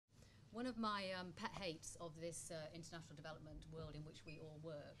One of my pet hates of this international development world in which we all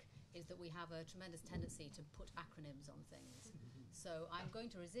work is that we have a tremendous tendency to put acronyms on things. So I'm going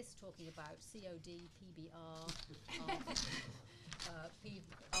to resist talking about COD, PBR,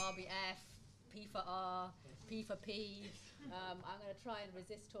 RBF, P for R, P for P. I'm going to try and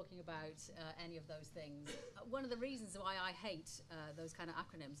resist talking about any of those things. One of the reasons why I hate those kind of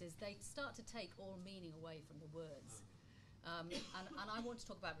acronyms is they start to take all meaning away from the words. And I want to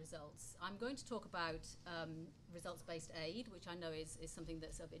talk about results. I'm going to talk about results-based aid, which I know is something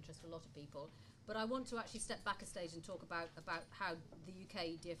that's of interest to a lot of people. But I want to actually step back a stage and talk about how the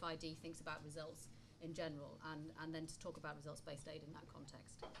UK DFID thinks about results in general, and then to talk about results-based aid in that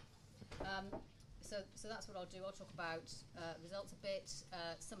context. So that's what I'll do. I'll talk about results a bit,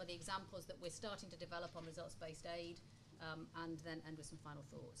 some of the examples that we're starting to develop on results-based aid, and then end with some final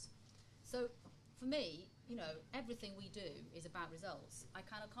thoughts. So for me, you know, everything we do is about results. I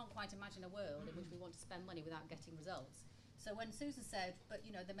kind of can't quite imagine a world in which we want to spend money without getting results. So when Susan said, but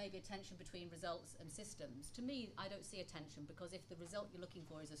you know, there may be a tension between results and systems, to me, I don't see a tension, because if the result you're looking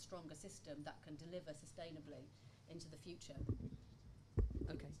for is a stronger system that can deliver sustainably into the future,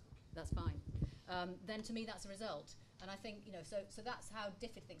 okay, that's fine. Then to me, that's a result. And I think, you know, so that's how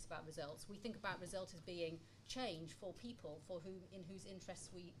DFID thinks about results. We think about results as being change for people in whose interests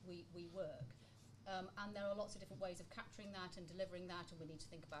we work. And there are lots of different ways of capturing that and delivering that, and we need to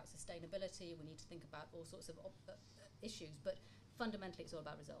think about sustainability, we need to think about all sorts of issues, but fundamentally it's all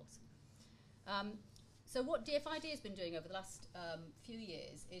about results. So what DFID has been doing over the last few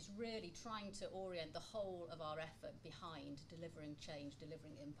years is really trying to orient the whole of our effort behind delivering change,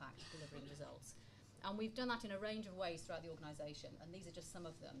 delivering impact, delivering results. And we've done that in a range of ways throughout the organisation, and these are just some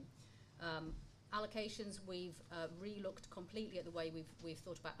of them. Allocations, we've re-looked completely at the way we've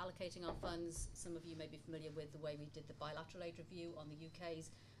thought about allocating our funds. Some of you may be familiar with the way we did the bilateral aid review on the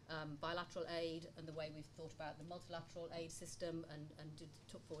UK's bilateral aid, and the way we've thought about the multilateral aid system and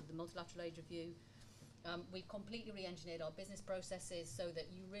took forward the multilateral aid review. We've completely re-engineered our business processes so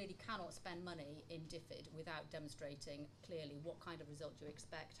that you really cannot spend money in DFID without demonstrating clearly what kind of result you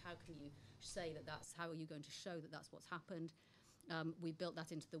expect. How can you say how are you going to show that that's what's happened? We built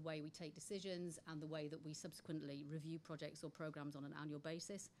that into the way we take decisions and the way that we subsequently review projects or programs on an annual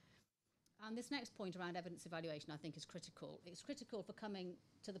basis. And this next point around evidence evaluation, I think, is critical. It's critical for coming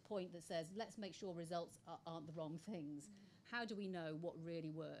to the point that says, let's make sure results aren't the wrong things. How do we know what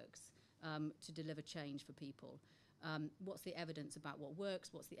really works to deliver change for people? What's the evidence about what works?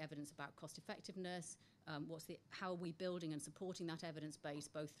 What's the evidence about cost effectiveness? How are we building and supporting that evidence base,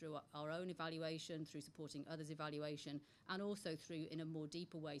 both through our own evaluation, through supporting others' evaluation, and also through, in a more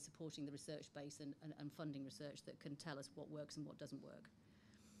deeper way, supporting the research base and funding research that can tell us what works and what doesn't work.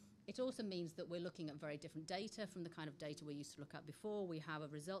 It also means that we're looking at very different data from the kind of data we used to look at before. We have a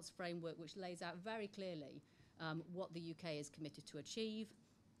results framework which lays out very clearly what the UK is committed to achieve.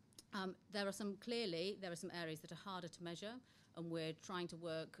 There are some areas that are harder to measure, and we're trying to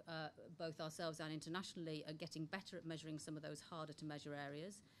work both ourselves and internationally at getting better at measuring some of those harder to measure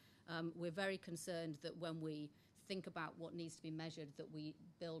areas. We're very concerned that when we think about what needs to be measured, that we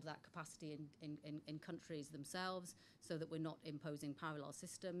build that capacity in countries themselves, so that we're not imposing parallel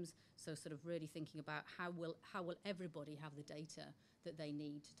systems. So sort of really thinking about how will everybody have the data that they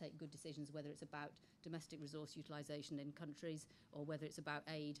need to take good decisions, whether it's about domestic resource utilisation in countries, or whether it's about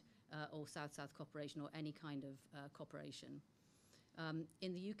aid or South-South cooperation, or any kind of cooperation.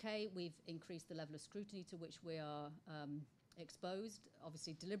 In the UK, we've increased the level of scrutiny to which we are exposed,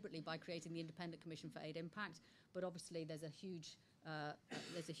 obviously deliberately by creating the Independent Commission for Aid Impact, but obviously there's a huge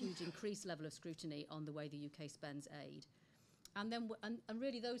increased level of scrutiny on the way the UK spends aid. And then and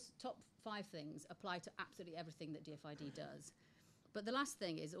really those top 5 things apply to absolutely everything that DFID does. But the last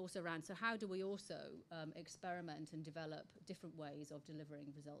thing is also around, so how do we also experiment and develop different ways of delivering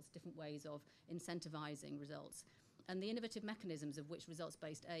results, different ways of incentivising results? And the innovative mechanisms, of which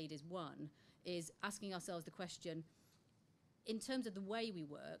results-based aid is one, is asking ourselves the question, in terms of the way we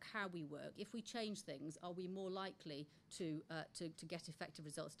work, how we work, if we change things, are we more likely to get effective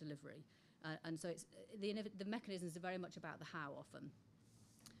results delivery? And so it's, the mechanisms are very much about the how often.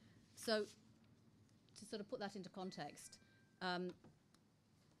 So to sort of put that into context,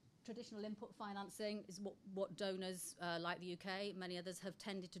 traditional input financing is what donors like the UK, many others, have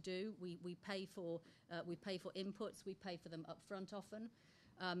tended to do. We pay for inputs, we pay for them up front often.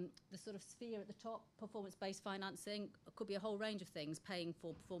 The sort of sphere at the top, performance-based financing, could be a whole range of things. Paying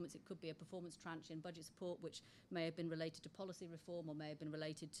for performance, it could be a performance tranche in budget support, which may have been related to policy reform, or may have been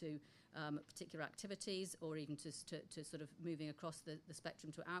related to particular activities, or even to sort of moving across the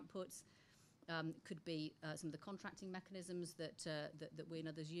spectrum to outputs. could be some of the contracting mechanisms that we and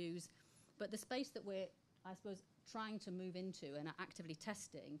others use. But the space that we're, I suppose, trying to move into and are actively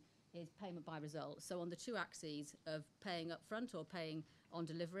testing is payment by results. So on the two axes of paying up front or paying on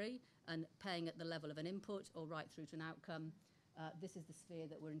delivery and paying at the level of an input or right through to an outcome, this is the sphere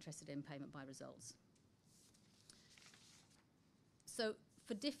that we're interested in, payment by results. So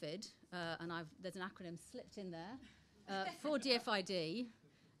for DFID, and there's an acronym slipped in there, for DFID,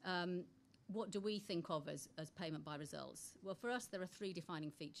 what do we think of as payment by results? Well, for us, there are three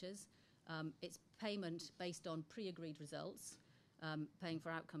defining features. It's payment based on pre-agreed results, paying for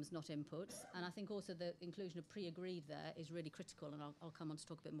outcomes, not inputs. And I think also the inclusion of pre-agreed there is really critical, and I'll come on to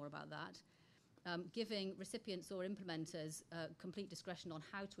talk a bit more about that. Giving recipients or implementers complete discretion on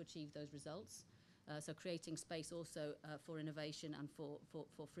how to achieve those results. So creating space also for innovation and for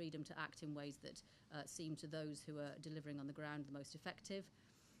freedom to act in ways that seem to those who are delivering on the ground the most effective.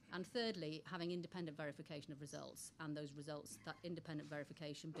 And thirdly, having independent verification of results, and those results, that independent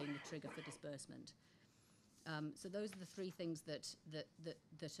verification being the trigger for disbursement. So those are the three things that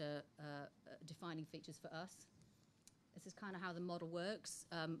are defining features for us. This is kind of how the model works.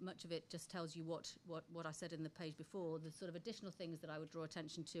 Much of it just tells you what I said in the page before. The sort of additional things that I would draw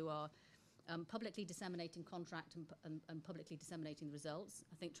attention to are publicly disseminating contract and publicly disseminating the results.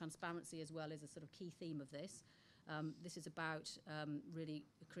 I think transparency as well is a sort of key theme of this. This is about really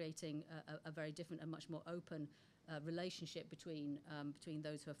creating a very different and much more open relationship between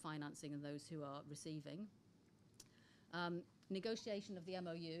those who are financing and those who are receiving. Negotiation of the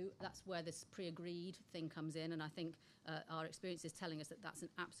MOU, that's where this pre-agreed thing comes in, and I think our experience is telling us that that's an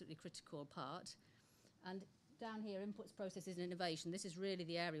absolutely critical part. And down here, inputs, processes and innovation, this is really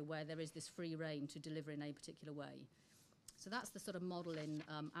the area where there is this free rein to deliver in a particular way. So that's the sort of model in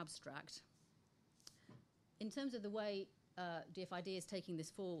abstract. In terms of the way DFID is taking this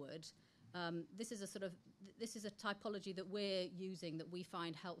forward, this is a typology that we're using that we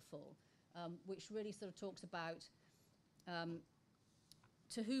find helpful, which really sort of talks about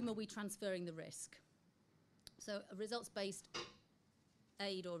to whom are we transferring the risk. So a results-based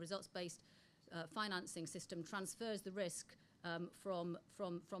aid or results-based financing system transfers the risk from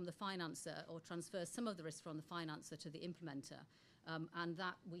the financer, or transfers some of the risk from the financer to the implementer. And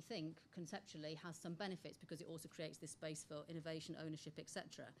that, we think, conceptually has some benefits because it also creates this space for innovation, ownership,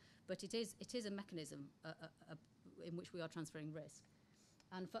 etc. But it is a mechanism in which we are transferring risk.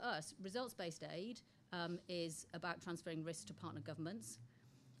 And for us, results-based aid is about transferring risk to partner governments.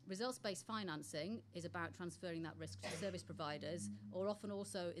 Results-based financing is about transferring that risk to service providers, or often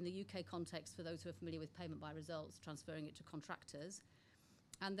also in the UK context, for those who are familiar with payment by results, transferring it to contractors.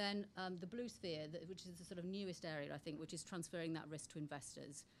 And then the blue sphere, which is the sort of newest area, I think, which is transferring that risk to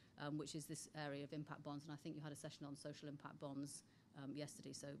investors, which is this area of impact bonds. And I think you had a session on social impact bonds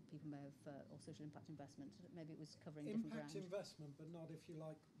yesterday, so people may have, or social impact investment, maybe it was covering different ground. Impact investment, but not, if you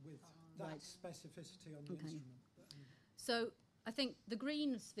like, with that specificity on the instrument. So I think the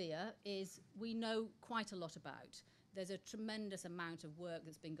green sphere is we know quite a lot about. There's a tremendous amount of work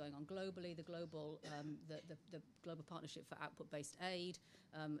that's been going on globally. The global partnership for output-based aid,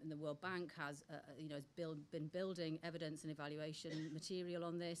 and the World Bank has been building evidence and evaluation material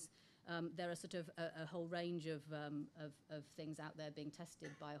on this. There are sort of a whole range of things out there being tested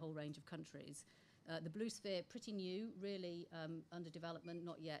by a whole range of countries. The blue sphere, pretty new, really under development,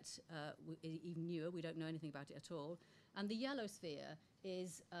 not yet even newer. We don't know anything about it at all. And the yellow sphere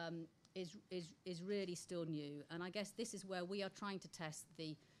is really still new. And I guess this is where we are trying to test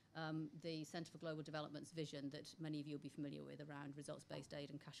the Centre for Global Development's vision that many of you will be familiar with around results-based aid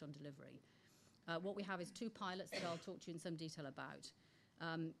and cash on delivery. What we have is two pilots that I'll talk to you in some detail about.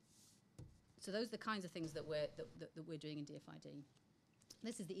 So those are the kinds of things that we're doing in DFID.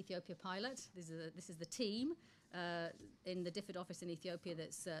 This is the Ethiopia pilot. This is the team in the DFID office in Ethiopia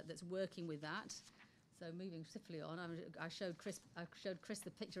that's working with that. So moving swiftly on, I showed Chris the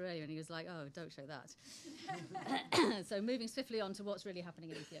picture earlier, and he was like, "Oh, don't show that." So moving swiftly on to what's really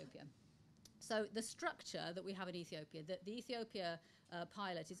happening in Ethiopia. So the structure that we have in Ethiopia, the Ethiopia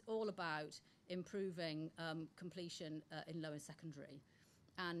pilot is all about improving completion in lower secondary,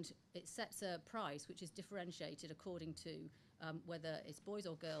 and it sets a price which is differentiated according to whether it's boys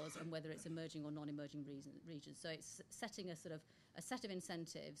or girls and whether it's emerging or non-emerging regions. So it's setting a set of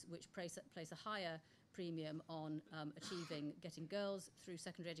incentives which place a higher premium on getting girls through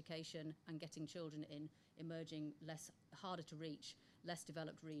secondary education and getting children in emerging, harder to reach, less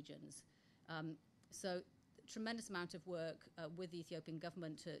developed regions. So tremendous amount of work with the Ethiopian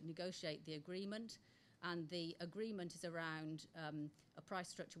government to negotiate the agreement, and the agreement is around a price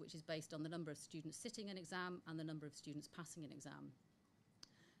structure which is based on the number of students sitting an exam and the number of students passing an exam.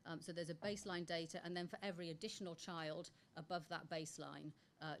 So there's a baseline data, and then for every additional child above that baseline,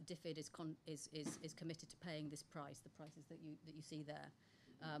 DFID is committed to paying this price, the prices that you see there,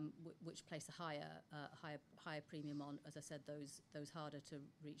 which place a higher premium on, as I said, those harder to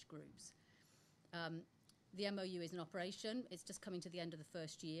reach groups. The MOU is in operation. It's just coming to the end of the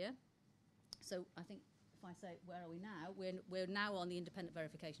first year. So I think if I say, where are we now? We're now on the independent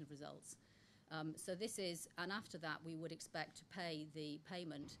verification of results. So this is, and after that we would expect to pay the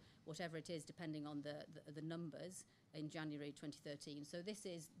payment, whatever it is, depending on the numbers, in January 2013. So this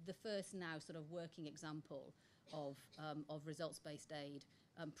is the first now sort of working example of results-based aid,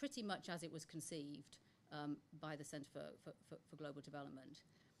 pretty much as it was conceived by the Centre for Global Development.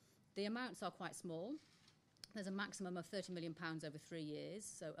 The amounts are quite small. There's a maximum of £30 million over 3 years,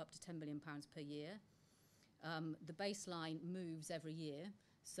 so up to £10 million per year. The baseline moves every year,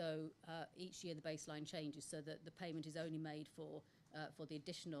 so each year the baseline changes, so that the payment is only made for the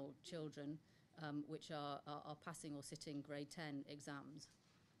additional children which are passing or sitting grade 10 exams.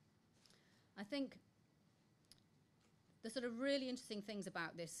 I think the sort of really interesting things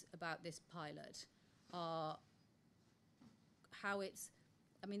about this pilot are how it's,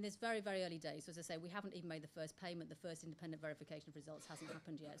 I mean, there's very, very early days. So as I say, we haven't even made the first payment. The first independent verification of results hasn't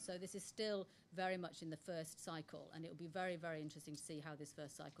happened yet. So this is still very much in the first cycle, and it will be very, very interesting to see how this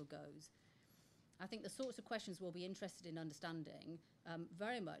first cycle goes. I think the sorts of questions we'll be interested in understanding,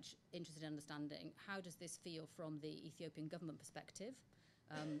 very much interested in understanding, how does this feel from the Ethiopian government perspective?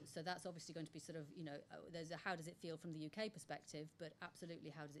 So that's obviously going to be sort of, you know, there's a how does it feel from the UK perspective, but absolutely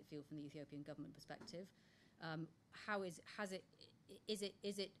how does it feel from the Ethiopian government perspective? Are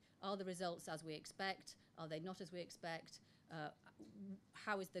the results as we expect? Are they not as we expect?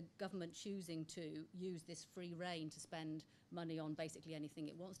 How is the government choosing to use this free rein to spend money on basically anything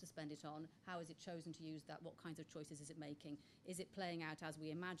it wants to spend it on? How has it chosen to use that? What kinds of choices is it making? Is it playing out as we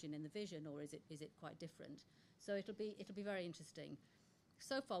imagine in the vision, or is it quite different? So it'll be very interesting.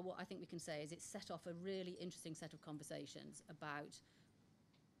 So far, what I think we can say is it's set off a really interesting set of conversations about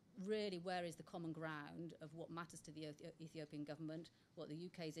really where is the common ground of what matters to the Ethiopian government, what the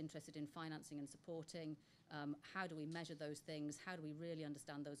UK is interested in financing and supporting, how do we measure those things, how do we really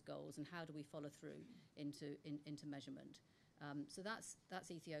understand those goals, and how do we follow through into measurement. So that's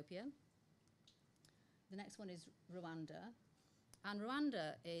Ethiopia. The next one is Rwanda. And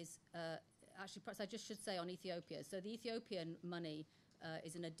Rwanda is, actually, perhaps I just should say on Ethiopia, so the Ethiopian money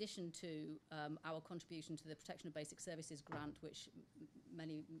is in addition to our contribution to the Protection of Basic Services grant, which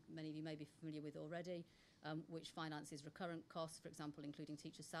many of you may be familiar with already, which finances recurrent costs, for example, including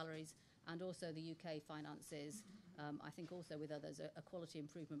teachers' salaries, and also the UK finances, I think also with others, a quality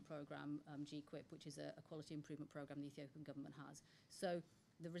improvement programme, GQIP, which is a quality improvement programme the Ethiopian government has. So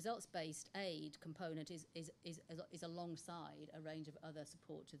the results-based aid component is alongside a range of other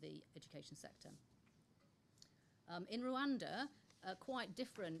support to the education sector. In Rwanda, a quite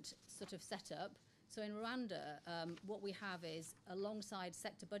different sort of setup. So in Rwanda, what we have is, alongside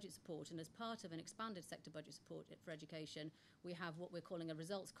sector budget support, and as part of an expanded sector budget support for education, we have what we're calling a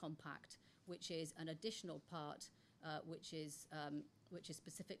results compact, which is an additional part which is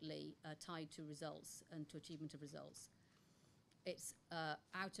specifically tied to results and to achievement of results. It's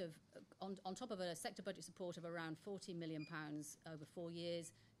on top of a sector budget support of around £40 million over 4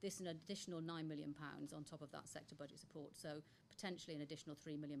 years, this is an additional £9 million on top of that sector budget support, so potentially an additional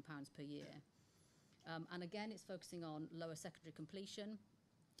 £3 million per year. And again, it's focusing on lower secondary completion.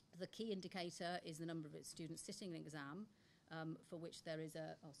 The key indicator is the number of its students sitting an exam, for which there is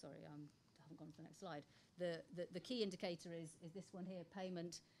a, oh sorry, I haven't gone to the next slide. The key indicator is this one here,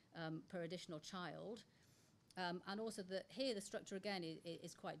 payment per additional child. And also here the structure again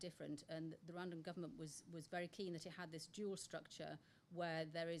is quite different, and the Rwandan government was very keen that it had this dual structure where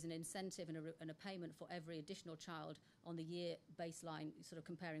there is an incentive and a payment for every additional child on the year baseline, sort of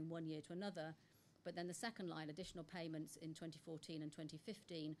comparing one year to another. But then the second line, additional payments in 2014 and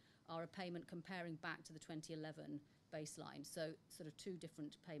 2015, are a payment comparing back to the 2011 baseline. So sort of two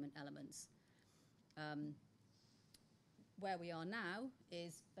different payment elements. Where we are now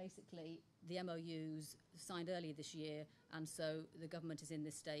is basically the MOUs signed earlier this year, and so the government is in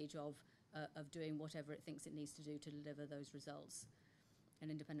this stage of doing whatever it thinks it needs to do to deliver those results. An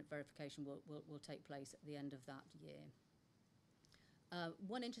independent verification will take place at the end of that year.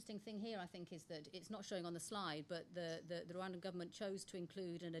 One interesting thing here, I think, is that it's not showing on the slide, but the Rwandan government chose to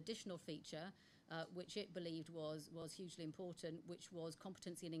include an additional feature, which it believed was hugely important, which was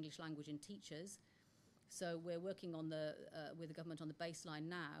competency in English language in teachers. So we're working on with the government on the baseline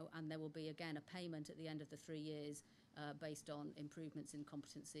now, and there will be again a payment at the end of the 3 years based on improvements in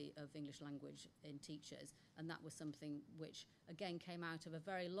competency of English language in teachers. And that was something which again came out of a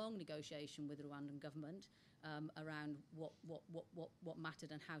very long negotiation with the Rwandan government around what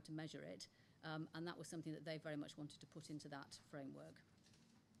mattered and how to measure it. And that was something that they very much wanted to put into that framework.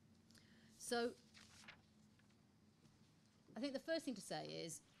 So I think the first thing to say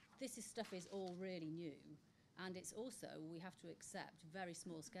is this stuff is all really new, and it's also, we have to accept, very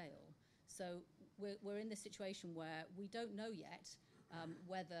small scale. So we're in this situation where we don't know yet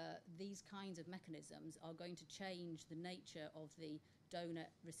whether these kinds of mechanisms are going to change the nature of the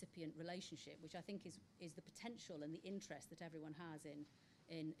donor-recipient relationship, which I think is the potential and the interest that everyone has in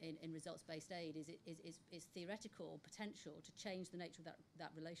results-based aid, is theoretical potential to change the nature of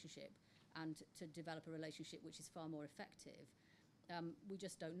that relationship and to develop a relationship which is far more effective. We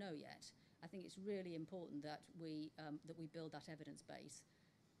just don't know yet. I think it's really important that we build that evidence base.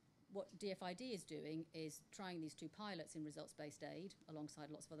 What DFID is doing is trying these 2 pilots in results-based aid, alongside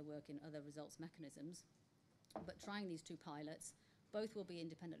lots of other work in other results mechanisms. But trying these 2 pilots, both will be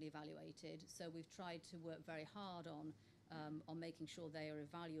independently evaluated. So we've tried to work very hard on making sure they are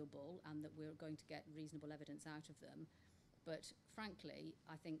evaluable and that we're going to get reasonable evidence out of them. But frankly,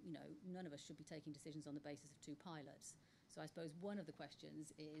 I think none of us should be taking decisions on the basis of 2 pilots. So I suppose one of the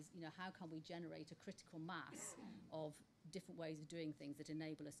questions is, how can we generate a critical mass of different ways of doing things that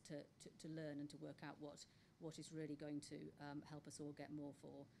enable us to learn and to work out what is really going to help us all get more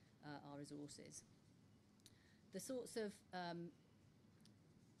for our resources. The sorts of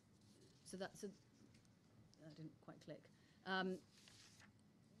so that didn't quite click.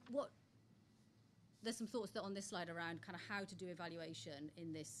 There's some thoughts on this slide around kind of how to do evaluation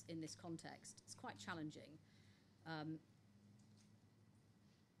in this context. It's quite challenging.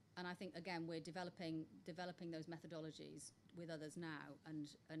 And I think, again, we're developing those methodologies with others now, and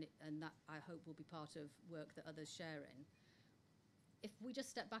that, I hope, will be part of work that others share in. If we just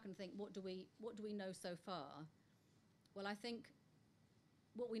step back and think, what do we know so far? Well, I think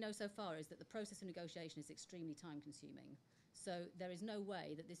what we know so far is that the process of negotiation is extremely time-consuming. So there is no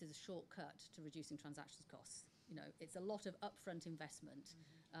way that this is a shortcut to reducing transactions costs. It's a lot of upfront investment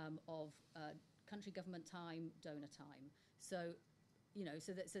of country government time, donor time. So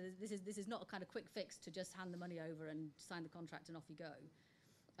this is not a kind of quick fix to just hand the money over and sign the contract and off you go.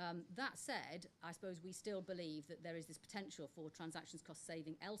 That said, I suppose we still believe that there is this potential for transactions cost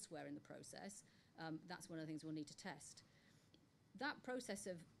saving elsewhere in the process. That's one of the things we'll need to test. That process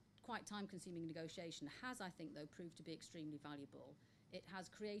of quite time-consuming negotiation has, I think, though, proved to be extremely valuable. It has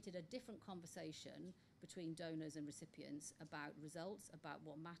created a different conversation between donors and recipients about results, about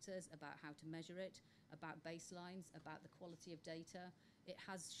what matters, about how to measure it, about baselines, about the quality of data. It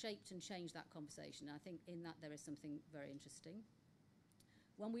has shaped and changed that conversation. I think in that there is something very interesting.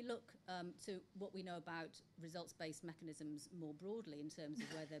 When we look to what we know about results-based mechanisms more broadly in terms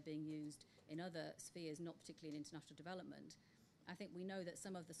of where they're being used in other spheres, not particularly in international development, I think we know that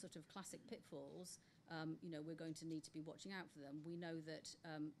some of the sort of classic pitfalls, we're going to need to be watching out for them. We know that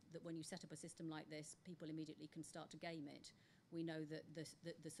when you set up a system like this, people immediately can start to game it. We know that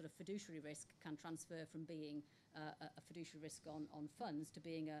the sort of fiduciary risk can transfer from being a fiduciary risk on funds to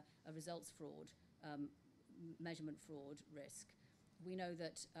being a results fraud, measurement fraud risk. We know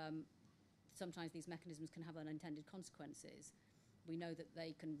that sometimes these mechanisms can have unintended consequences. We know that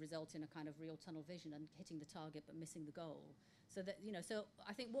they can result in a kind of real tunnel vision and hitting the target but missing the goal. So that so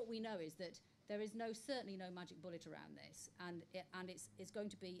I think what we know is that there is certainly no magic bullet around this, and it's going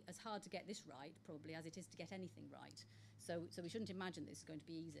to be as hard to get this right probably as it is to get anything right. So we shouldn't imagine this is going to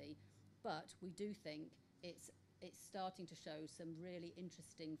be easy, but we do think it's starting to show some really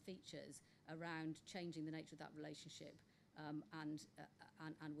interesting features around changing the nature of that relationship, and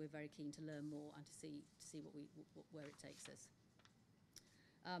we're very keen to learn more and to see where it takes us.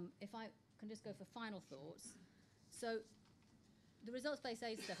 If I can just go for final thoughts. So the results-based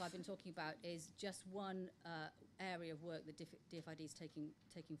aid stuff I've been talking about is just one area of work that DFID is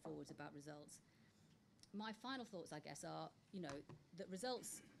taking forwards about results. My final thoughts, I guess, are, that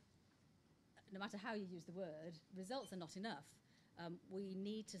results, no matter how you use the word, results are not enough. We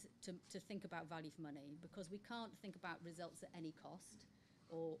need to think about value for money, because we can't think about results at any cost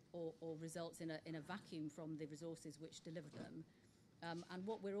or results in a vacuum from the resources which deliver them. And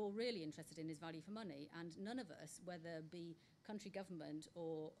what we're all really interested in is value for money, and none of us, whether be country government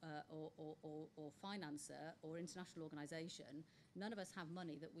or financer or international organisation, none of us have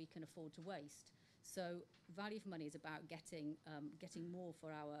money that we can afford to waste. So value for money is about getting more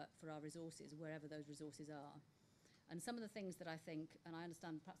for our resources, wherever those resources are. And some of the things that I think, and I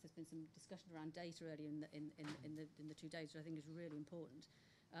understand perhaps there's been some discussion around data earlier in the 2 days, which I think is really important.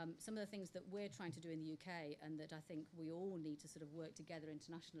 Some of the things that we're trying to do in the UK and that I think we all need to sort of work together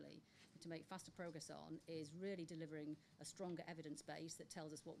internationally to make faster progress on is really delivering a stronger evidence base that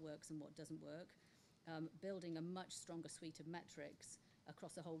tells us what works and what doesn't work, building a much stronger suite of metrics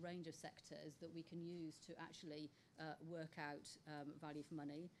across a whole range of sectors that we can use to actually work out value for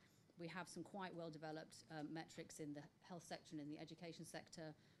money. We have some quite well-developed metrics in the health sector and in the education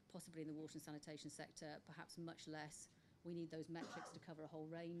sector, possibly in the water and sanitation sector, perhaps much less. We need those metrics to cover a whole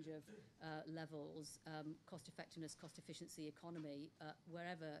range of levels, cost effectiveness, cost efficiency, economy.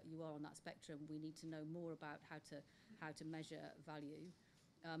 Wherever you are on that spectrum, we need to know more about how to measure value.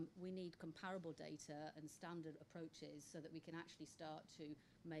 We need comparable data and standard approaches so that we can actually start to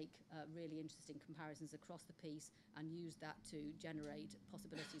make really interesting comparisons across the piece and use that to generate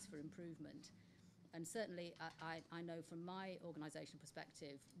possibilities for improvement. And certainly, I know from my organisational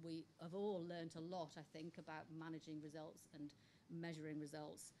perspective, we have all learnt a lot, I think, about managing results and measuring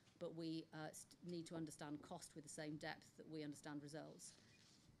results, but we need to understand cost with the same depth that we understand results.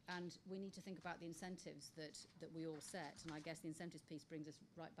 And we need to think about the incentives that we all set. And I guess the incentives piece brings us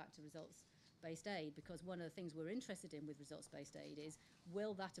right back to results-based aid, because one of the things we're interested in with results-based aid is,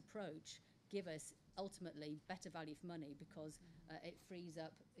 will that approach give us ultimately better value for money, because it frees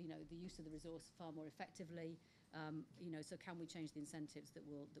up the use of the resource far more effectively. So can we change the incentives that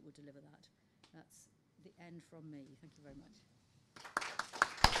will deliver that? That's the end from me. Thank you very much.